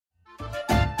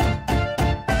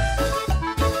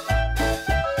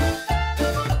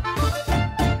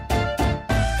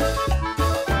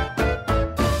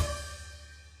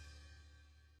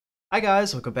Hi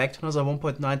guys, welcome back to another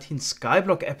 1.19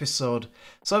 Skyblock episode.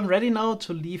 So I'm ready now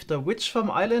to leave the Witch Farm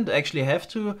Island. I actually have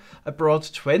to. I brought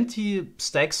 20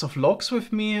 stacks of logs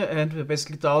with me and we're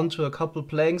basically down to a couple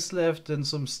planks left and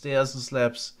some stairs and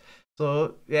slabs.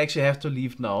 So we actually have to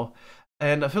leave now.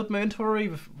 And I filled my inventory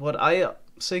with what I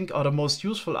think are the most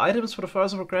useful items for the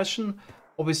further progression.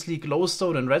 Obviously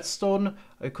glowstone and redstone.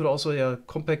 I could also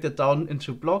compact it down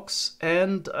into blocks.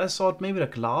 And I thought maybe the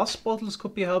glass bottles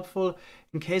could be helpful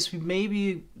in case we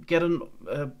maybe get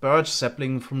a birch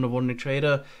sapling from the Wandering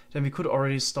Trader, then we could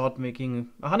already start making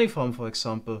a honey farm, for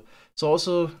example. So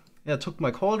also, took my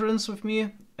cauldrons with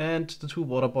me and the 2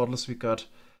 water bottles we got.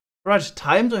 Right,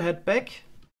 time to head back.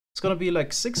 It's gonna be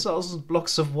like 6,000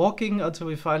 blocks of walking until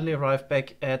we finally arrive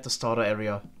back at the starter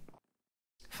area.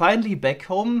 Finally back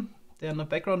home. There in the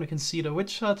background we can see the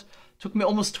witch hut. Took me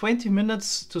almost 20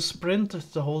 minutes to sprint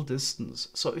the whole distance.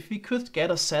 So if we could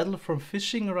get a saddle from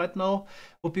fishing right now,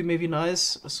 would be maybe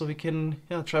nice, so we can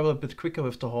travel a bit quicker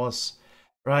with the horse.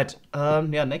 Right,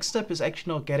 next step is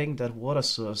actually now getting that water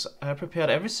source. I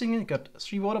prepared everything, I got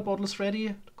 3 water bottles ready,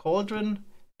 a cauldron,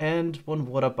 and 1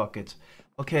 water bucket.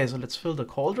 Okay, so let's fill the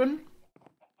cauldron.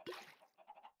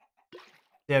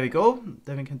 There we go,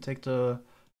 then we can take the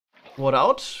water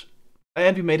out.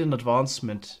 And we made an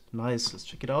advancement. Nice, let's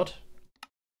check it out.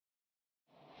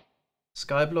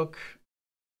 Skyblock.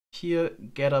 Here,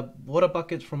 get a water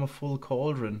bucket from a full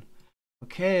cauldron.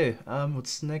 Okay,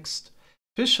 what's next?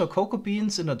 Fish or cocoa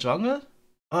beans in a jungle?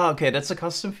 Ah, okay, that's a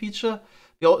custom feature.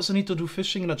 We also need to do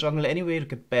fishing in a jungle anyway to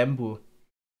get bamboo.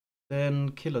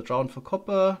 Then kill a drown for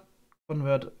copper.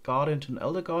 Convert garden to an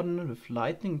elder garden with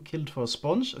lightning. Kill it for a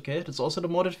sponge. Okay, that's also the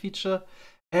modded feature.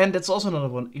 And that's also another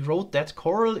one. Erode that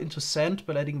coral into sand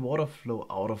by letting water flow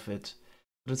out of it.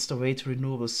 That's the way to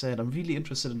renewable sand. I'm really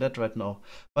interested in that right now.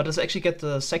 But let's actually get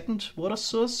the second water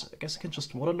source. I guess I can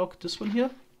just waterlog this one here.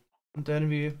 And then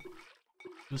we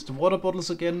use the water bottles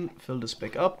again. Fill this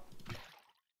back up.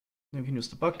 Then we can use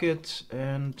the bucket.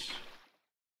 And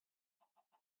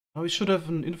now we should have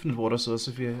an infinite water source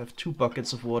if we have 2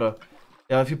 buckets of water.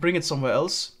 Yeah, if you bring it somewhere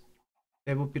else,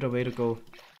 that would be the way to go.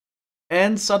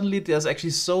 And suddenly there's actually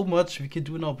so much we can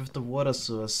do now with the water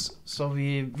source. So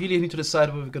we really need to decide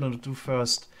what we're gonna do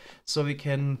first. So we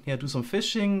can do some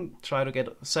fishing, try to get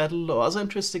a saddle or other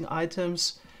interesting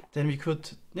items. Then we could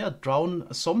drown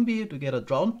a zombie to get a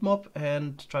drowned mob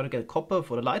and try to get copper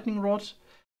for the lightning rod.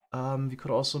 We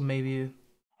could also maybe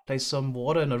place some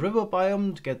water in a river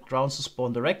biome to get drowns to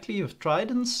spawn directly with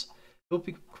tridents. It would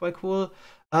be quite cool.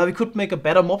 We could make a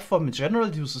better mob farm in general.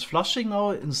 It uses flushing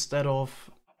now instead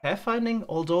of pathfinding,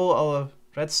 although our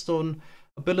redstone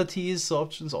abilities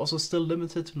options also still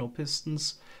limited, no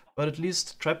pistons, but at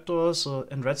least trapdoors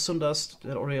and redstone dust,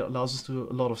 that already allows us to do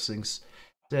a lot of things.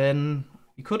 Then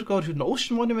we could go to an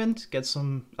ocean monument, get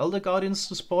some elder guardians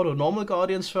to spawn, or normal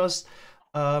guardians first.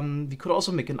 We could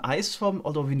also make an ice farm,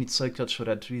 although we need silk touch for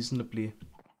that reasonably.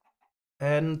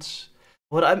 And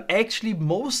what I'm actually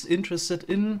most interested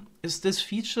in is this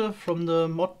feature from the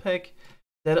mod pack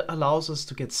that allows us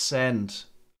to get sand.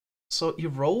 So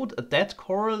erode a dead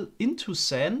coral into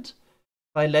sand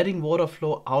by letting water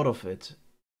flow out of it.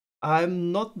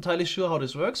 I'm not entirely sure how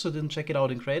this works, so I didn't check it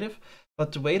out in creative.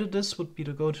 But the way to this would be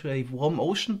to go to a warm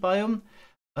ocean biome,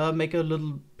 make a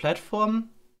little platform,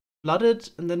 flood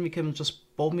it, and then we can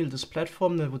just bone meal this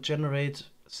platform that would generate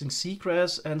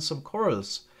seagrass and some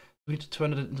corals. We need to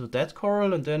turn it into dead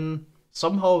coral, and then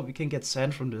somehow we can get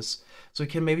sand from this. So we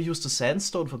can maybe use the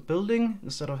sandstone for building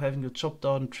instead of having to chop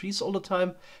down trees all the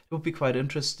time. It would be quite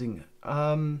interesting.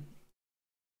 Probably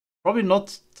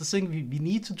not the thing we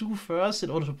need to do first in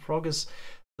order to progress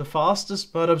the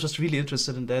fastest, but I'm just really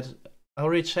interested in that. I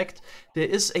already checked. There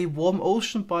is a warm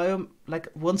ocean biome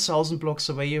like 1,000 blocks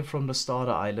away from the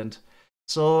starter island.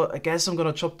 So I guess I'm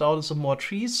gonna chop down some more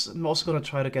trees. I'm also gonna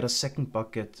try to get a second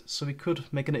bucket. So we could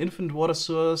make an infinite water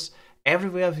source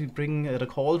everywhere if we bring the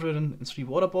cauldron and 3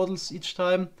 water bottles each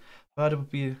time. But it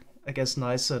would be, I guess,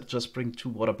 nicer to just bring 2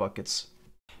 water buckets.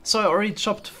 So I already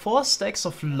chopped 4 stacks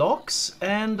of logs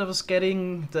and I was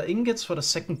getting the ingots for the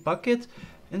second bucket.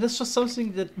 And that's just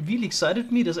something that really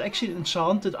excited me. There's actually an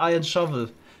enchanted iron shovel.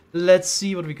 Let's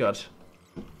see what we got.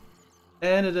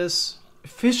 And it is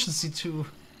efficiency 2.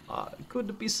 Could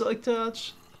it be silk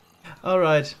touch?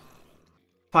 Alright.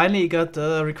 Finally got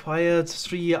the required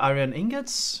 3 iron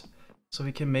ingots. So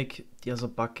we can make the other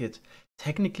bucket.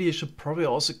 Technically I should probably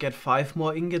also get 5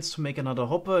 more ingots to make another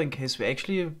hopper in case we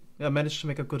actually manage to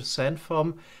make a good sand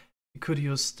farm. We could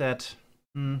use that.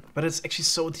 But it's actually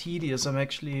so tedious. I'm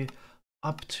actually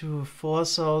up to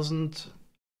 4,000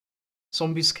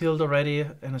 zombies killed already.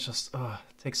 And it just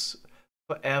takes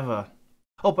forever.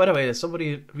 Oh, by the way,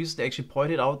 somebody recently actually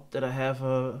pointed out that I have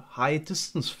a high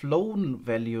distance flown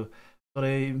value. But I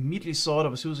immediately thought I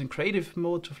was using creative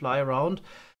mode to fly around.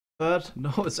 But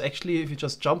no, it's actually if you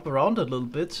just jump around a little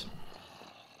bit,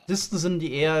 distance in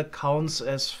the air counts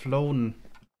as flown.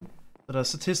 So the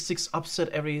statistics upset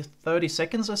every 30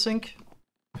 seconds, I think.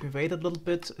 If we wait a little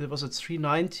bit, it was at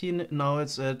 319, now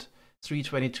it's at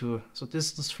 322. So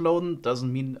distance flown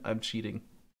doesn't mean I'm cheating.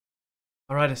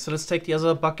 Alright, so let's take the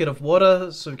other bucket of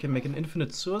water so we can make an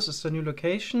infinite source. It's the new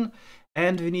location.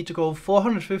 And we need to go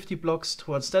 450 blocks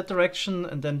towards that direction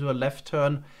and then do a left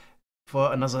turn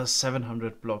for another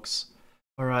 700 blocks.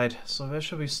 Alright, so where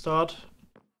should we start?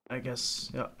 I guess,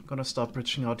 yeah, I'm gonna start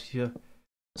bridging out here.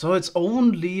 So it's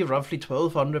only roughly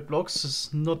 1200 blocks.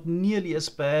 It's not nearly as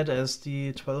bad as the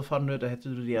 1200 I had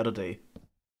to do the other day.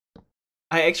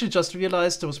 I actually just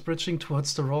realized I was bridging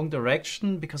towards the wrong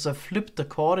direction because I flipped the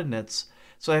coordinates.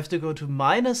 So I have to go to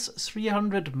minus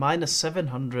 300, minus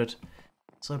 700.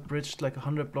 So I bridged like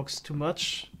 100 blocks too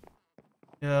much.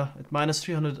 Yeah, at minus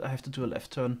 300 I have to do a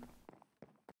left turn.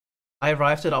 I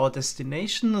arrived at our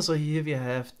destination, so here we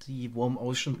have the warm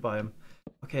ocean biome.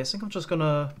 Okay, I think I'm just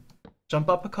gonna jump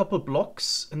up a couple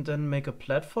blocks and then make a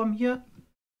platform here.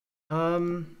 I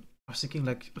was thinking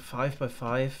like 5 by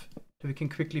 5 that we can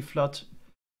quickly flood.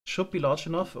 Should be large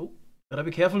enough. Oh, gotta be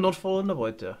careful not fall in the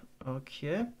void there.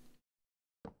 Okay.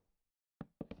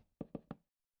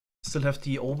 Still have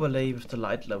the overlay with the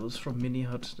light levels from Mini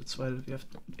Hut. That's why we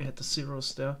had the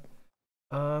zeros there.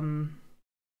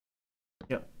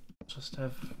 Yeah, just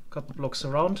have a couple blocks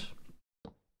around.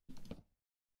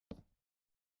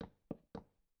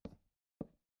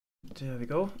 There we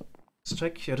go. Let's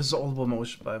check. Yeah, this is all warm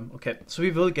ocean biome. Okay, so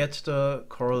we will get the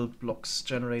coral blocks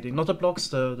generating. Not the blocks,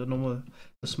 the normal,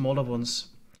 the smaller ones.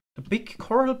 The big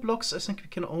coral blocks I think we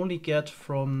can only get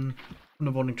from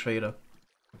the Warning Trader.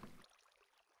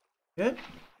 Okay.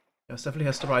 Yes, definitely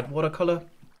has the right watercolor.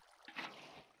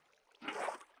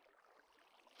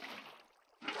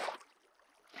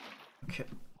 Okay.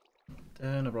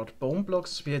 Then I brought bone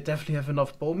blocks. We definitely have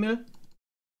enough bone meal.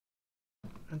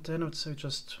 And then I would say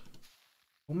just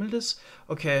bone meal this.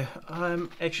 Okay, I'm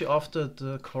actually after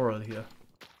the coral here.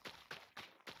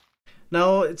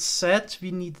 Now it's said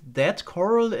we need that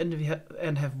coral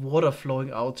and have water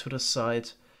flowing out to the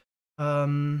side.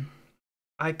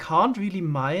 I can't really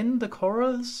mine the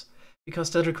corals because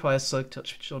that requires silk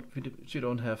touch, which you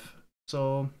don't have.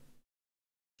 So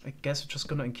I guess we're just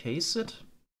gonna encase it.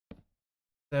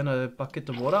 Then I bucket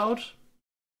the water out.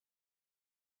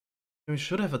 We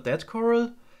should have a dead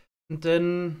coral. And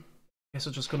then I guess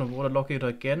we're just gonna waterlock it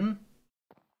again.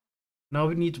 Now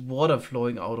we need water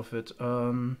flowing out of it.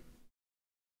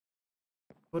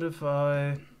 What if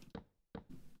I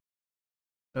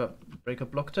break a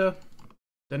block there?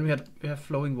 Then we have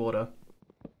flowing water.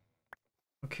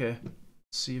 Okay, let's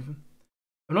see. I'm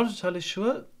not entirely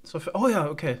sure. So oh yeah,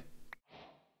 okay.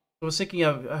 I was thinking,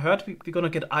 yeah, I heard we're gonna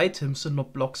get items and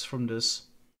not blocks from this.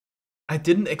 I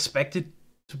didn't expect it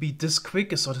to be this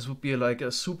quick. I thought this would be like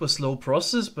a super slow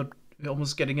process, but we're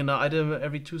almost getting an item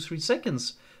every 2-3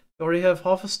 seconds. We already have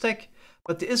half a stack.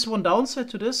 But there is one downside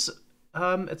to this.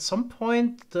 At some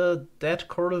point, the dead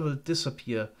coral will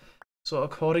disappear. So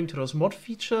according to those mod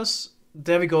features,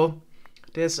 there we go.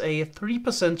 There's a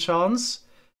 3% chance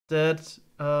that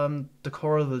the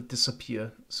coral will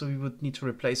disappear. So we would need to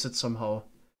replace it somehow.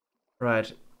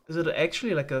 Right. Is it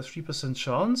actually like a 3%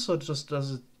 chance, or just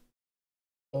does it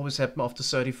always happen after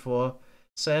 34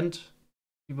 sand?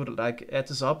 We would like add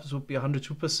this up, this would be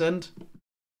 102%.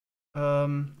 So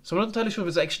I'm not entirely sure if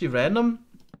it's actually random,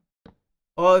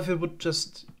 or if it would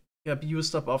just be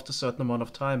used up after a certain amount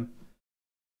of time.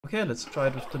 Okay, let's try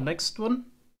it with the next one.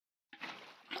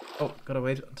 Oh, gotta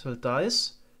wait until it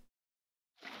dies.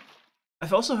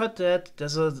 I've also heard that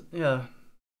there's a,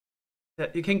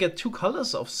 that you can get 2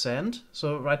 colors of sand.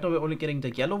 So right now we're only getting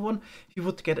the yellow one. If you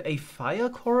would get a fire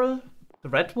coral, the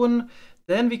red one,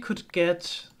 then we could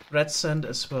get red sand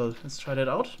as well. Let's try that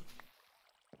out.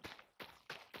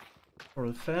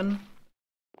 Coral fan.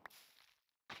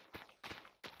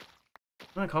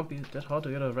 Oh, it can't be that hard to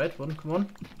get a red one, come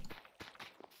on.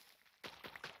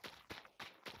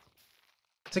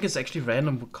 I think it's actually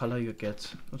random what color you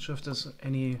get. Not sure if there's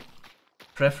any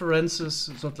preferences.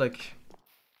 It's not like,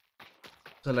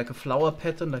 is there like a flower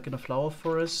pattern, like in a flower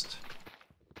forest?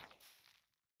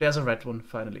 There's a red one,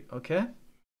 finally. Okay.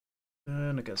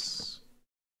 Then I guess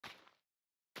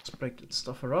let's break that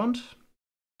stuff around.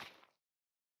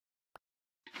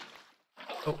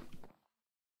 Oh.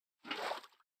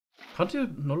 Can't you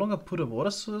no longer put a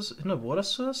water source in a water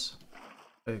source?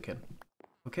 Oh, you can.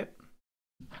 Okay.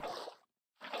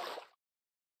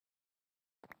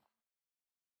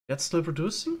 That's still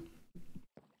producing?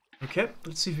 Okay,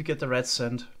 let's see if we get the red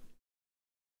sand.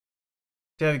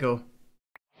 There we go.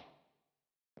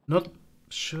 Not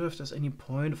sure if there's any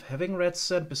point of having red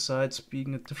sand besides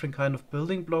being a different kind of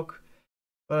building block.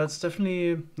 But it's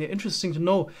definitely interesting to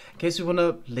know. In case you want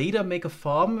to later make a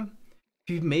farm,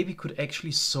 we maybe could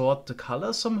actually sort the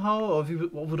color somehow, or we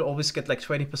would always get like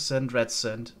 20% red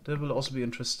sand. That will also be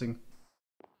interesting.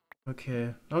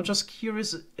 Okay, now I'm just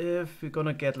curious if we're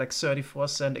gonna get like 34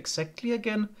 sand exactly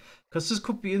again, because this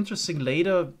could be interesting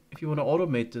later if you want to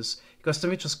automate this, because then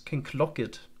we just can clock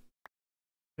it.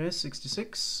 Okay,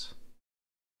 66,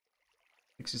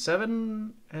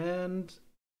 67, and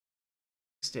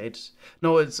 68.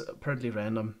 No, it's apparently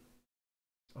random.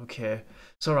 Okay,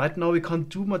 so right now we can't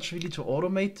do much really to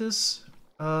automate this,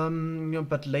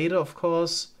 but later, of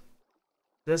course,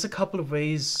 there's a couple of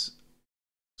ways.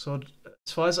 So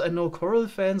as far as I know, coral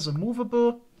fans are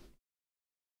movable,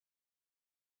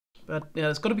 but yeah,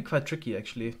 it's gonna be quite tricky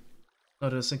actually. Now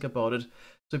that I think about it,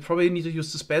 so you probably need to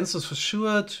use dispensers for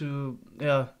sure to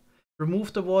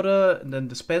remove the water and then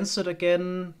dispense it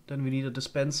again. Then we need a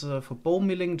dispenser for bone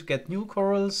milling to get new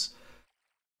corals.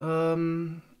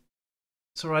 So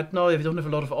right now we don't have a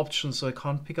lot of options, so I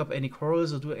can't pick up any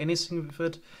corals or do anything with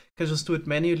it. I can just do it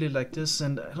manually like this,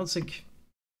 and I don't think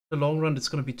in the long run it's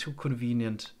gonna be too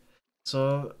convenient.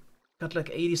 So got like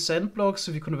 80 sand blocks.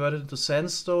 If you convert it into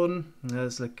sandstone,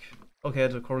 there's like, okay,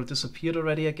 the coral disappeared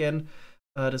already again.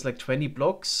 There's like 20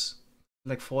 blocks,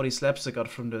 like 40 slabs I got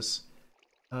from this.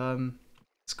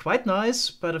 It's quite nice,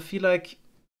 but I feel like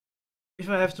if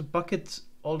I have to bucket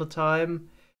all the time,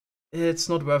 it's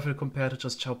not worth it compared to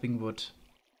just chopping wood.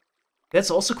 That's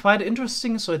also quite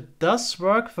interesting, so it does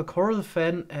work for coral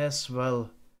fan as well.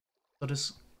 So this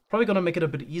is probably gonna make it a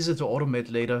bit easier to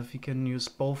automate later if you can use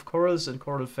both corals and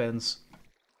coral fans.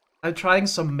 I'm trying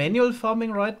some manual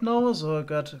farming right now, so I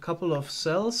got a couple of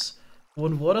cells,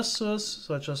 one water source,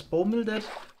 so I just bone mill that,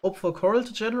 hope for coral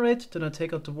to generate, then I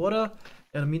take out the water.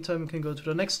 In the meantime, we can go to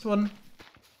the next one.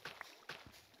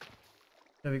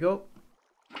 There we go.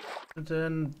 And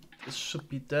then this should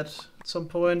be dead at some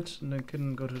point, and then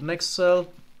can go to the next cell.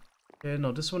 Okay,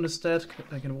 no, this one is dead.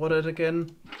 I can water it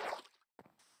again.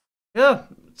 Yeah,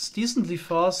 it's decently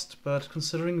fast, but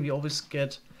considering we always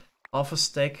get half a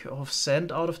stack of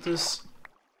sand out of this,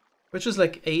 which is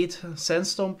like 8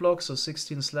 sandstone blocks or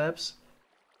 16 slabs.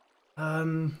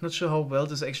 Not sure how well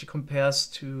this actually compares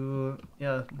to,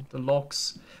 yeah, the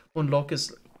logs. One log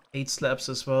is 8 slabs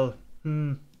as well.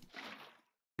 I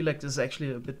feel like this is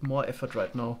actually a bit more effort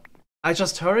right now. I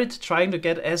just hurried trying to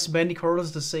get as many corals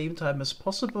at the same time as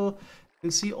possible. You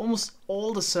can see almost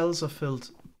all the cells are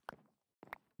filled.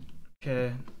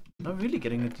 Okay, I'm really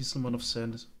getting a decent amount of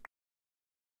sand.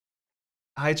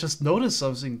 I just noticed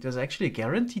something. There's actually a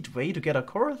guaranteed way to get a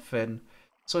coral fan.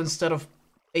 So instead of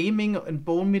aiming and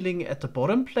bone milling at the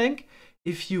bottom plank,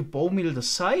 if you bone mill the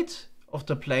side of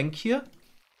the plank here,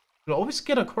 you'll always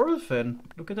get a coral fan.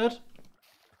 Look at that.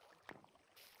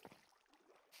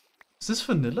 Is this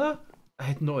vanilla? I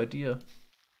had no idea.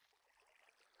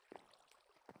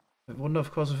 I wonder,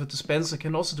 of course, if a dispenser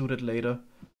can also do that later.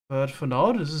 But for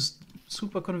now, this is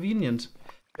super convenient.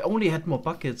 I only had more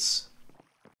buckets.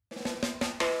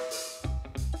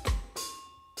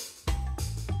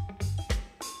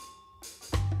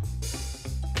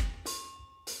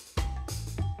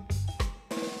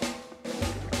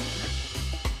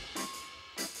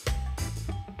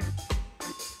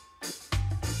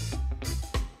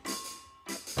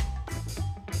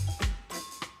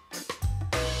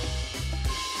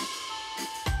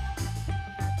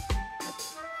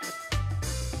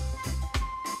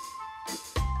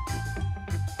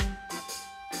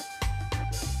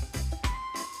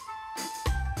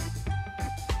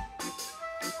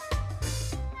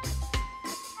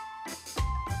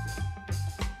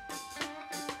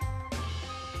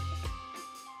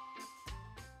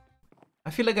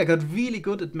 I feel like I got really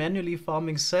good at manually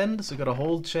farming sand, so I got a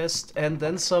whole chest and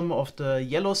then some of the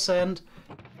yellow sand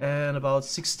and about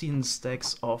 16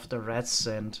 stacks of the red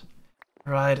sand.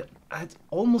 Right, I'd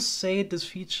almost say this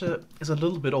feature is a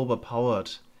little bit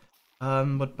overpowered.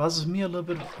 What bothers me a little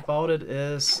bit about it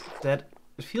is that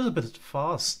it feels a bit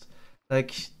fast.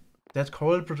 Like, that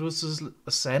coral produces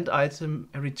a sand item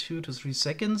every 2 to 3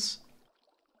 seconds.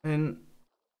 And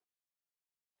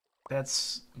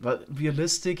that's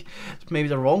realistic, maybe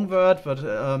the wrong word, but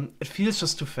it feels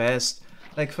just too fast.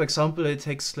 Like, for example, it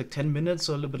takes like 10 minutes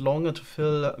or a little bit longer to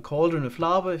fill a cauldron with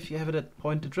lava if you have it at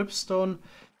pointed dripstone.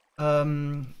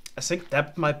 I think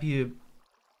that might be a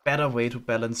better way to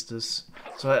balance this.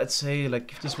 So I'd say,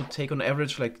 like, if this would take on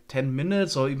average like 10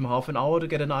 minutes or even half an hour to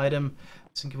get an item, I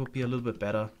think it would be a little bit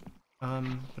better.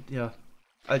 But yeah,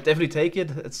 I'll definitely take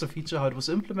it. It's the feature how it was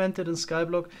implemented in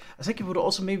Skyblock. I think it would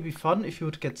also maybe be fun if you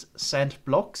would get sand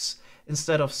blocks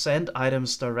instead of sand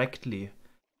items directly.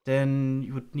 Then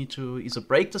you would need to either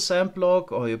break the sand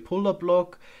block or you pull a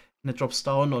block and it drops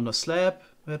down on a slab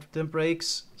that then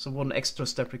breaks. So one extra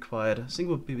step required. I think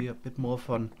it would be a bit more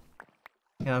fun.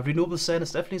 Yeah, renewable sand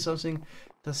is definitely something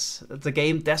the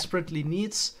game desperately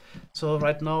needs. So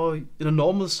right now, in a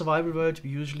normal survival world, we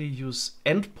usually use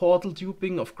end portal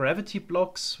duping of gravity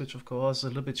blocks, which of course is a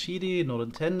little bit cheaty, not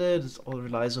intended, it all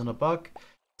relies on a bug.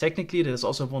 Technically, there's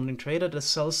also a wandering trader that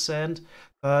sells sand,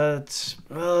 but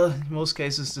well, in most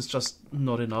cases, it's just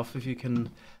not enough if you can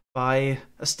buy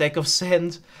a stack of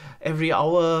sand every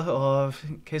hour, or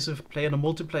in case of play on a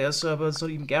multiplayer server, it's not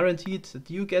even guaranteed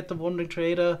that you get the wandering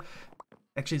trader.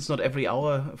 Actually, it's not every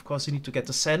hour. Of course, you need to get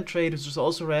the sand trade, which is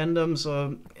also random.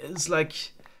 So it's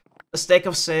like a stack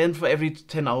of sand for every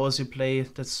 10 hours you play.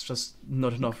 That's just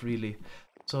not enough, really.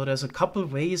 So there's a couple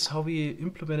ways how we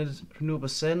implemented renewable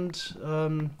sand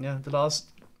the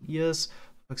last years.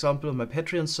 For example, on my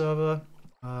Patreon server,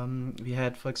 we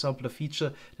had, for example, a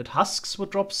feature that husks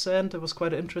would drop sand. That was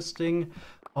quite interesting.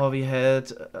 Or we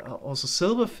had also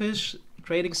silverfish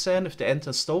trading sand if they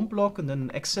enter a stone block and then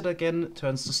exit again,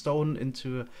 turns the stone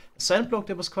into a sand block.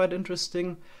 That was quite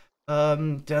interesting.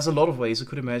 There's a lot of ways you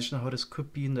could imagine how this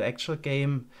could be in the actual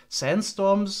game.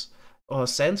 Sandstorms or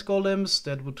sand golems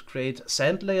that would create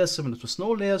sand layers similar to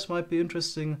snow layers might be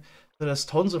interesting. So there's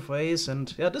tons of ways,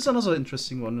 and yeah, this is another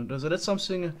interesting one. So that's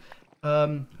something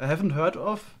I haven't heard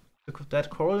of. That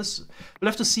coral is. We'll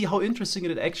have to see how interesting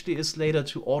it actually is later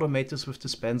to automate this with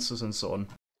dispensers and so on.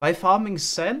 By farming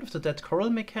sand with the dead coral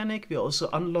mechanic, we also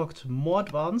unlocked more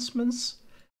advancements.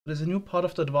 There's a new part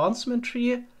of the advancement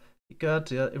tree. We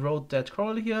got erode dead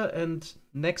coral here, and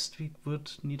next we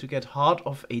would need to get heart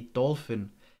of a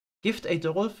dolphin. Gift a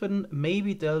dolphin,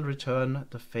 maybe they'll return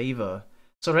the favor.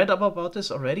 So I read up about this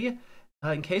already.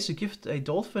 In case you gift a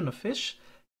dolphin a fish,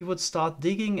 you would start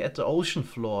digging at the ocean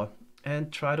floor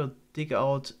and try to dig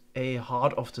out a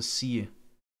heart of the sea.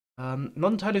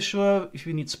 Not entirely sure if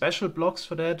you need special blocks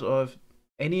for that, or if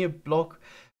any block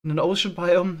in an ocean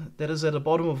biome that is at the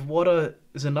bottom of water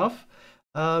is enough.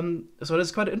 So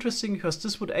that's quite interesting because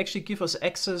this would actually give us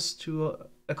access to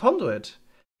a conduit.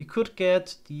 We could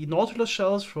get the nautilus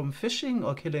shells from fishing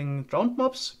or killing drowned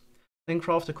mobs, then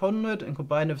craft a conduit and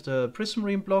combine it with the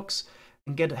prismarine blocks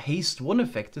and get a haste 1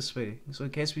 effect this way. So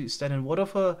in case we stand in water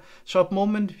for a short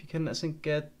moment, we can, I think,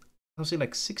 get something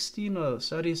like 16 or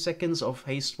 30 seconds of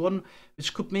haste 1,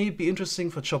 which could maybe be interesting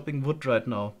for chopping wood right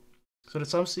now. So that's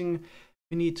something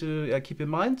we need to keep in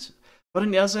mind. But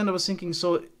on the other hand, I was thinking,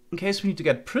 so in case we need to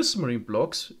get prismarine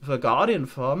blocks for a guardian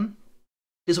farm,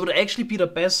 this would actually be the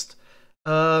best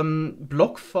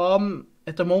block farm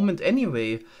at the moment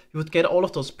anyway. You would get all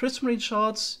of those prismarine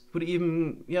shards, you would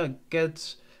even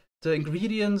get the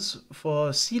ingredients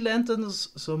for sea lanterns,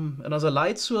 another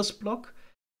light source block.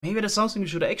 Maybe that's something we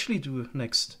should actually do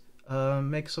next.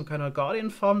 Make some kind of guardian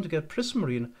farm to get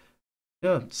prismarine.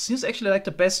 Yeah, it seems actually like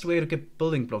the best way to get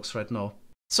building blocks right now.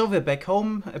 So we're back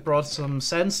home. I brought some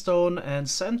sandstone and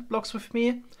sand blocks with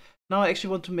me. Now I actually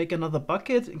want to make another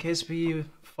bucket in case we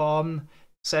farm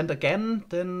sand again,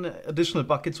 then additional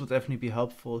buckets would definitely be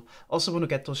helpful. Also want to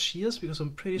get those shears because I'm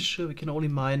pretty sure we can only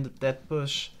mine the dead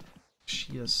bush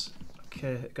shears.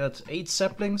 Okay, I got 8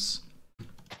 saplings.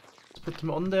 Let's put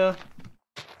them on there.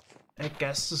 I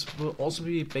guess this will also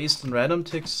be based on random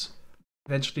ticks.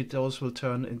 Eventually those will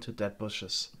turn into dead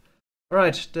bushes.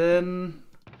 Alright, then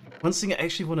one thing I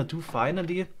actually want to do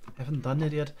finally, I haven't done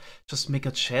it yet, just make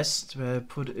a chest where I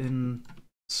put in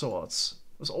swords.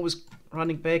 I was always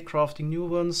running back, crafting new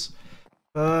ones,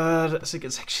 but I think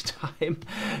it's actually time.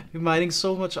 We're mining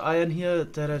so much iron here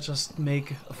that I just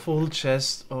make a full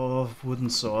chest of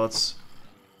wooden swords.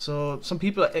 So some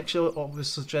people actually always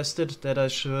suggested that I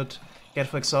should get,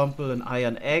 for example, an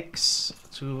iron axe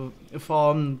to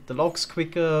farm the logs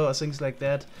quicker or things like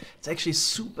that. It's actually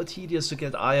super tedious to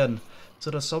get iron. So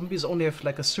the zombies only have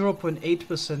like a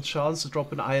 0.8% chance to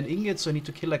drop an iron ingot, so I need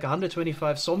to kill like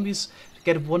 125 zombies to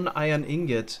get 1 iron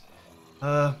ingot.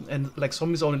 And like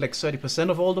zombies are only like 30%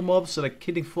 of all the mobs, so like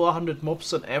killing 400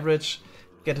 mobs on average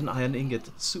to get an iron ingot.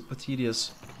 It's super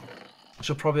tedious. I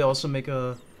should probably also make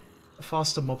a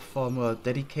faster mob farm or a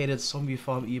dedicated zombie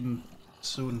farm even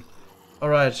soon.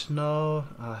 Alright, now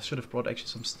I should have brought actually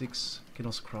some sticks. I can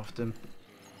also craft them.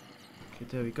 Okay,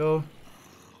 there we go.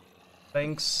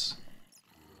 Thanks.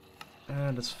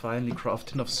 And let's finally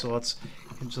craft enough swords.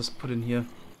 I can just put in here.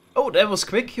 Oh, that was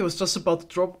quick. It was just about to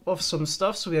drop off some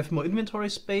stuff, so we have more inventory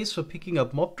space for picking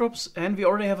up mob drops, and we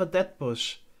already have a dead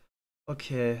bush.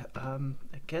 Okay, I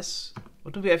guess,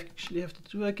 what do we actually have to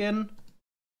do again?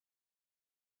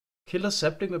 Kill a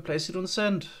sapling and place it on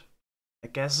sand. I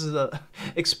guess it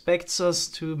expects us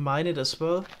to mine it as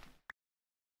well.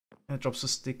 And it drops a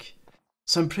stick.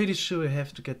 So I'm pretty sure we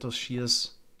have to get those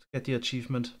shears to get the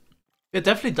achievement. We're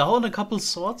definitely down a couple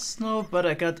swords now, but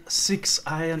I got 6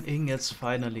 iron ingots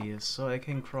finally. So I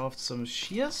can craft some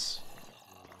shears.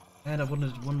 And I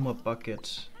wanted one more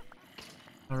bucket.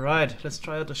 Alright, let's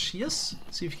try out the shears.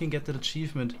 See if we can get that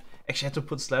achievement. Actually, I had to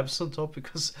put slabs on top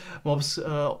because mobs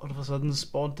all of a sudden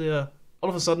spawned there. All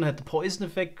of a sudden I had the poison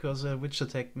effect because a witch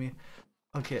attacked me.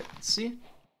 Okay, let's see.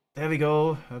 There we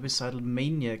go. Herbicidal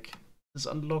Maniac. Does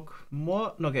unlock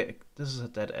more? No, okay, this is a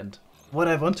dead end. What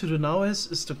I want to do now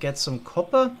is to get some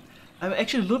copper. I'm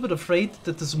actually a little bit afraid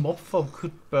that this mob farm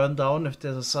could burn down if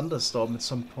there's a thunderstorm at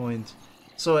some point.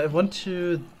 So I want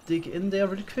to dig in there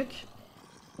really quick.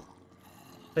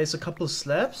 Place a couple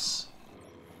slabs.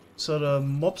 So the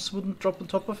mobs wouldn't drop on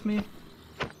top of me.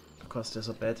 Of course, there's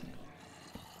a bed.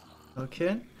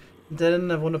 Okay.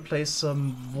 Then I want to place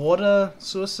some water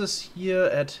sources here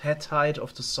at head height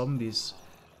of the zombies.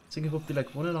 I think it would be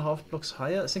like 1.5 blocks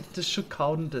higher. I think this should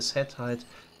count as head height.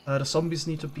 The zombies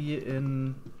need to be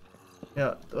in...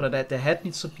 Yeah, or their head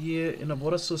needs to be in a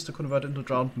water source to convert into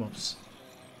drowned mobs.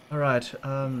 Alright,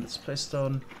 let's place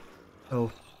down...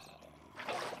 Oh.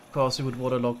 Of course we would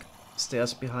waterlog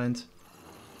stairs behind.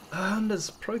 That's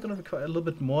probably gonna require a little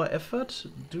bit more effort.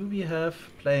 Do we have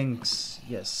planks?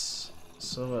 Yes.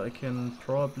 So I can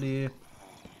probably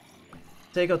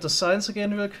take out the signs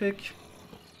again real quick.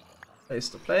 Place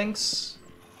the planks.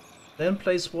 Then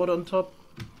place water on top.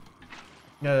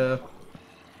 Oh,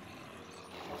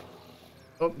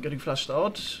 getting flushed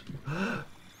out.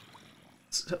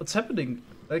 What's happening?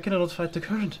 Why can I not fight the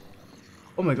current?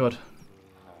 Oh my god.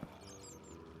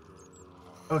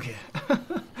 Okay.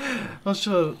 Not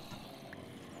sure.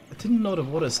 I didn't know the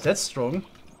water is that strong.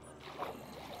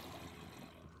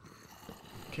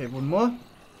 Okay, one more.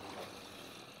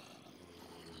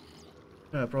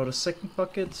 I brought a second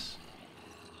bucket.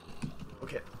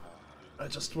 Okay. I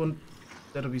just want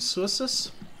there to be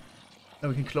sources. Now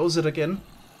we can close it again.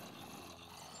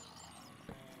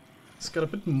 It's got a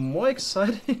bit more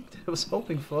exciting than I was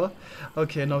hoping for.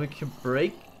 Okay, now we can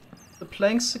break the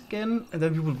planks again, and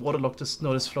then we will waterlock this.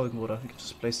 No, this flowing water. We can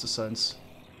just place the signs.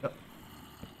 Yep.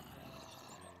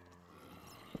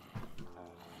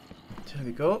 There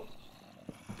we go.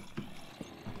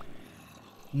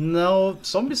 Now,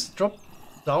 zombies drop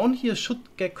down here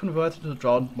should get converted into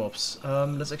drowned mobs.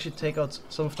 Let's actually take out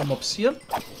some of the mobs here.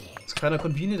 It's kind of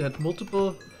convenient. It had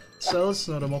multiple cells.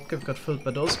 Now the mob cave got filled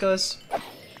by those guys.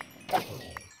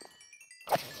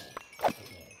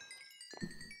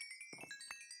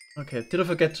 Okay, did I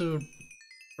forget to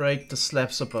break the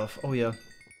slabs above? Oh yeah.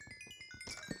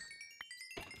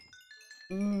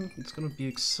 It's gonna be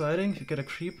exciting. You get a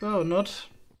creeper or not?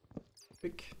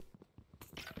 Quick.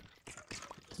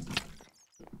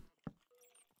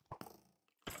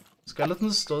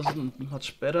 Skeletons, those are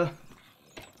much better.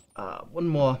 One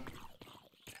more.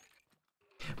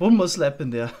 One more slab in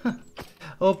there.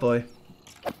 Oh boy.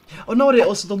 Oh no, they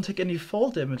also don't take any fall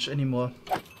damage anymore.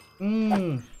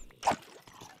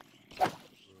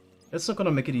 That's not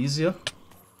gonna make it easier.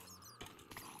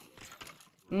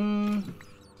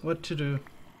 What to do?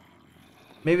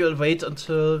 Maybe I'll wait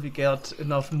until we get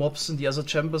enough mobs in the other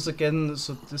chambers again,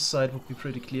 so this side would be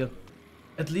pretty clear.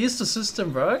 At least the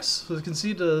system works, so you can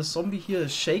see the zombie here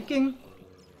is shaking.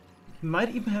 He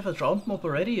might even have a drowned mob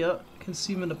already, yeah, you can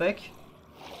see him in the back.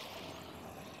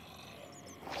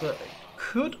 So I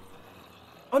could...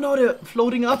 Oh no, they're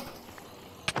floating up!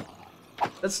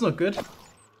 That's not good.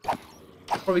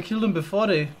 Probably killed them before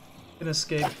they can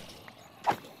escape.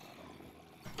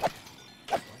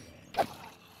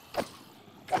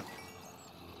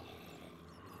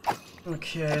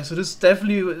 Okay, so this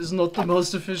definitely is not the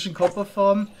most efficient copper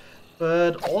farm,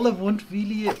 but all I want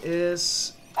really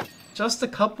is just a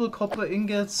couple copper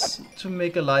ingots to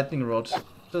make a lightning rod,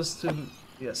 just to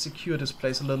secure this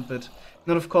place a little bit.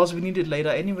 And of course we need it later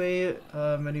anyway,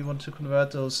 when we want to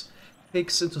convert those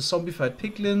pigs into zombified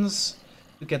piglins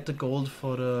to get the gold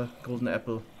for the golden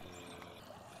apple.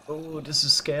 Oh, this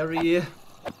is scary.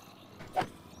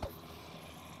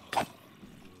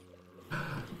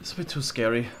 It's a bit too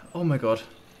scary. Oh my god.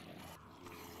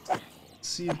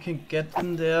 See if we can get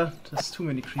in there. There's too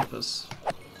many creepers.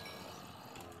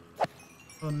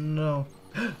 Oh no.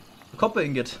 A copper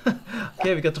ingot.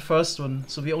 Okay, we got the first one.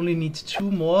 So we only need 2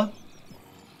 more.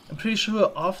 I'm pretty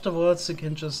sure afterwards we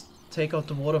can just take out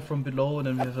the water from below and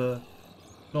then we have a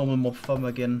normal mob farm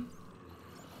again.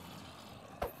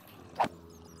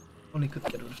 Only could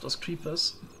get rid of those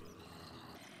creepers.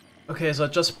 Okay, so I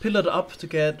just pillared up to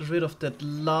get rid of that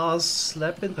last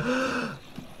slab in.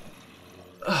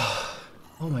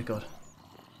 Oh my god.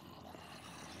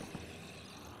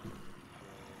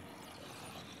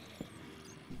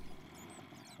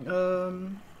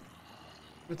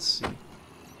 Let's see.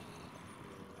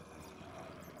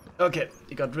 Okay,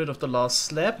 he got rid of the last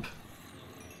slab.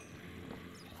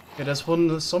 Okay, there's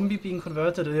one zombie being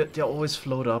converted. They always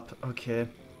float up. Okay.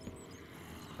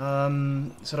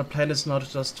 So the plan is not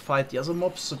to just fight the other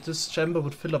mobs, so this chamber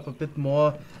would fill up a bit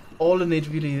more. All I need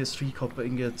really is 3 copper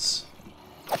ingots.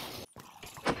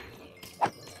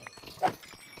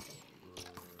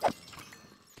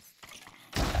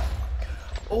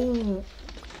 Oh,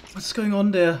 what's going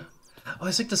on there? Oh,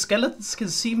 I think the skeletons can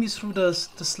see me through the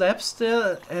slabs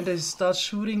there, and they start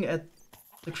shooting at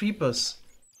the creepers.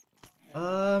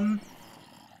 That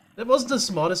wasn't the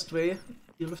smartest way to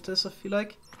deal with this, I feel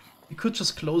like. We could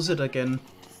just close it again.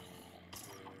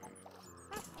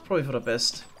 Probably for the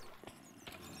best.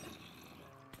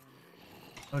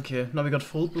 Okay, now we got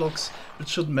full blocks, which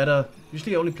shouldn't matter.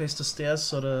 Usually I only place the stairs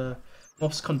so the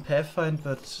mobs can't pathfind,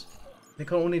 but they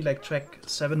can only like track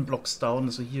 7 blocks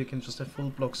down, so here you can just have full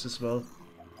blocks as well.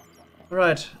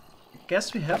 Alright, I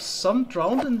guess we have some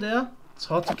drowned in there. It's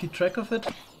hard to keep track of it.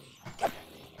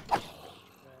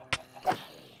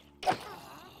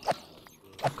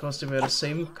 Of course they wear the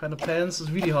same kind of pants, it's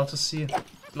really hard to see.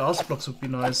 Glass blocks would be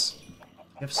nice.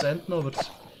 We have sand now, but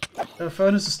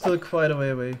furnace is still quite a way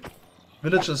away.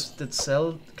 Villagers that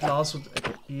sell glass would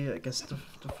be, I guess, the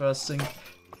first thing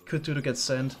you could do to get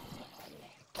sand.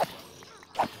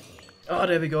 Oh,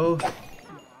 there we go.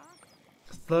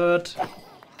 3rd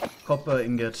copper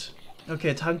ingot.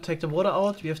 Okay, time to take the water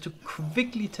out. We have to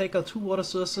quickly take out 2 water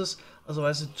sources,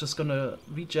 otherwise it's just gonna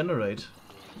regenerate.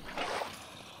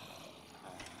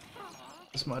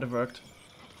 This might have worked.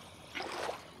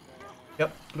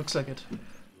 Yep, looks like it.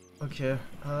 Okay,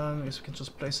 I guess we can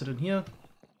just place it in here.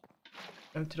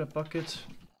 Empty the bucket.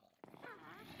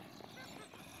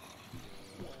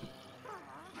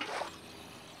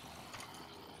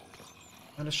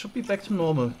 And it should be back to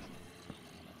normal.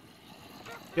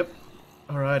 Yep.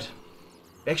 Alright.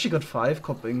 We actually got 5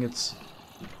 copper ingots.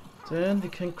 Then we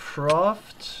can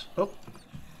craft... Oh.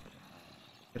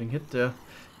 Getting hit there.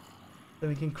 Then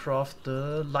we can craft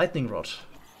the lightning rod.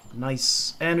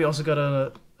 Nice. And we also got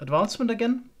an advancement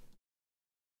again.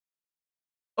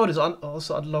 Oh, this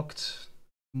also unlocked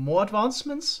more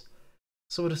advancements.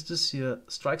 So what is this here?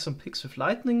 Strike some pigs with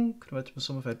lightning. Convert to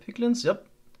personified piglins. Yep.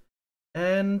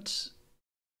 And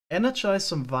energize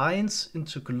some vines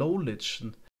into glow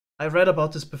lichen. I read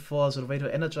about this before. So the way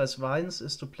to energize vines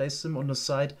is to place them on the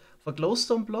side of a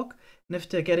glowstone block. And if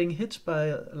they're getting hit by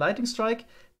a lightning strike,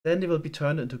 then they will be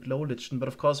turned into glow lichen. But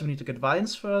of course we need to get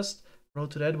vines first.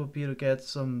 Road to that would be to get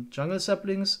some jungle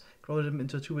saplings, grow them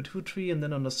into a 2x2 tree, and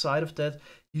then on the side of that,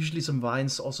 usually some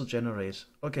vines also generate.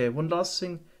 Okay, one last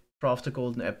thing, craft a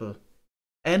golden apple.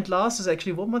 And last is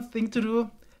actually one more thing to do.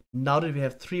 Now that we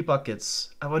have 3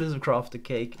 buckets, I wanted to craft a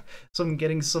cake. So I'm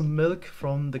getting some milk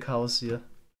from the cows here.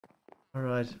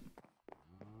 Alright.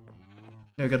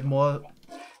 I got more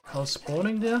cows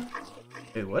spawning there.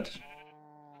 Wait, what?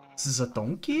 Is this a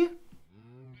donkey?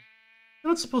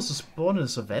 You're not supposed to spawn in a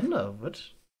savanna, what?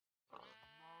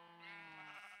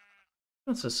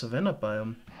 That's a savanna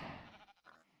biome.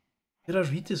 Did I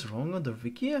read this wrong on the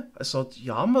wiki? I thought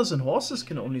llamas and horses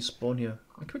can only spawn here.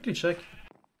 I'll quickly check.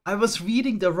 I was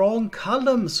reading the wrong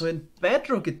column, so in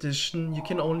Bedrock Edition you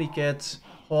can only get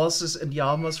horses and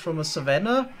llamas from a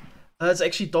savanna. It's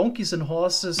actually donkeys and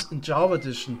horses in Java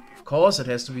Edition. Of course it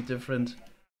has to be different.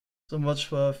 So much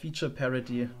for feature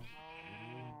parity.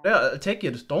 Yeah, I'll take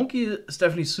it. Donkey is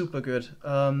definitely super good.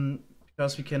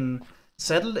 Because we can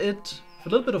saddle it for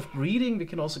a little bit of breeding. We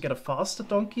can also get a faster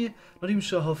donkey. Not even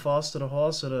sure how fast the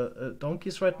horse or the donkey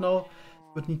is right now.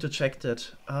 Would need to check that.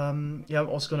 Yeah, I'm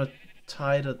also gonna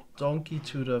tie the donkey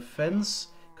to the fence.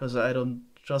 Because I don't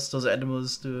trust those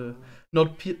animals to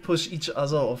not push each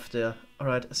other off there.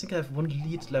 Alright, I think I have 1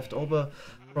 lead left over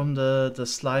from the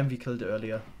slime we killed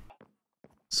earlier.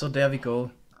 So there we go.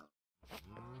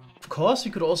 Of course,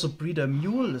 we could also breed a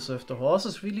mule, so if the horse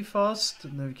is really fast,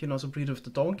 then we can also breed with the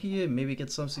donkey, maybe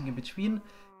get something in between.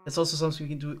 That's also something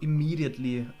we can do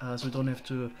immediately, so we don't have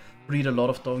to breed a lot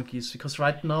of donkeys. Because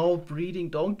right now, breeding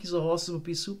donkeys or horses would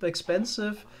be super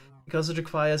expensive, because it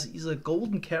requires either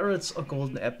golden carrots or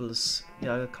golden apples.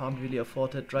 Yeah, I can't really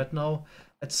afford it right now.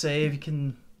 I'd say we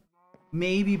can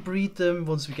maybe breed them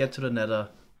once we get to the nether.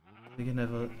 We can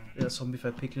have a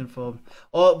zombified piglin form.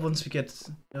 Or once we get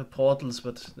portals,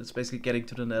 but it's basically getting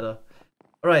to the nether.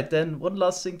 Alright, then one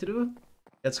last thing to do.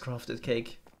 Let's crafted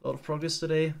cake. A lot of progress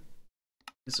today.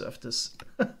 Deserve this.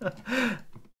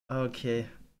 Okay.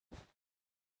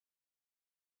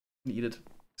 Need it.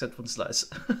 Except one slice.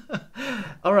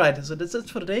 Alright, so that's it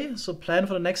for today. So plan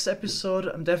for the next episode.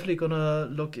 I'm definitely gonna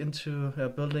look into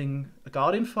building a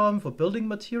guardian farm for building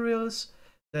materials.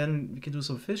 Then we can do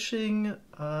some fishing.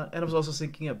 And I was also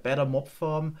thinking a better mob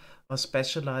farm, a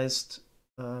specialized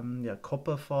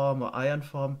copper farm or iron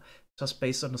farm, just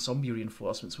based on the zombie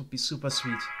reinforcements. Would be super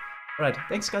sweet. Alright,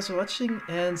 thanks guys for watching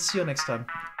and see you next time.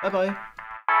 Bye bye.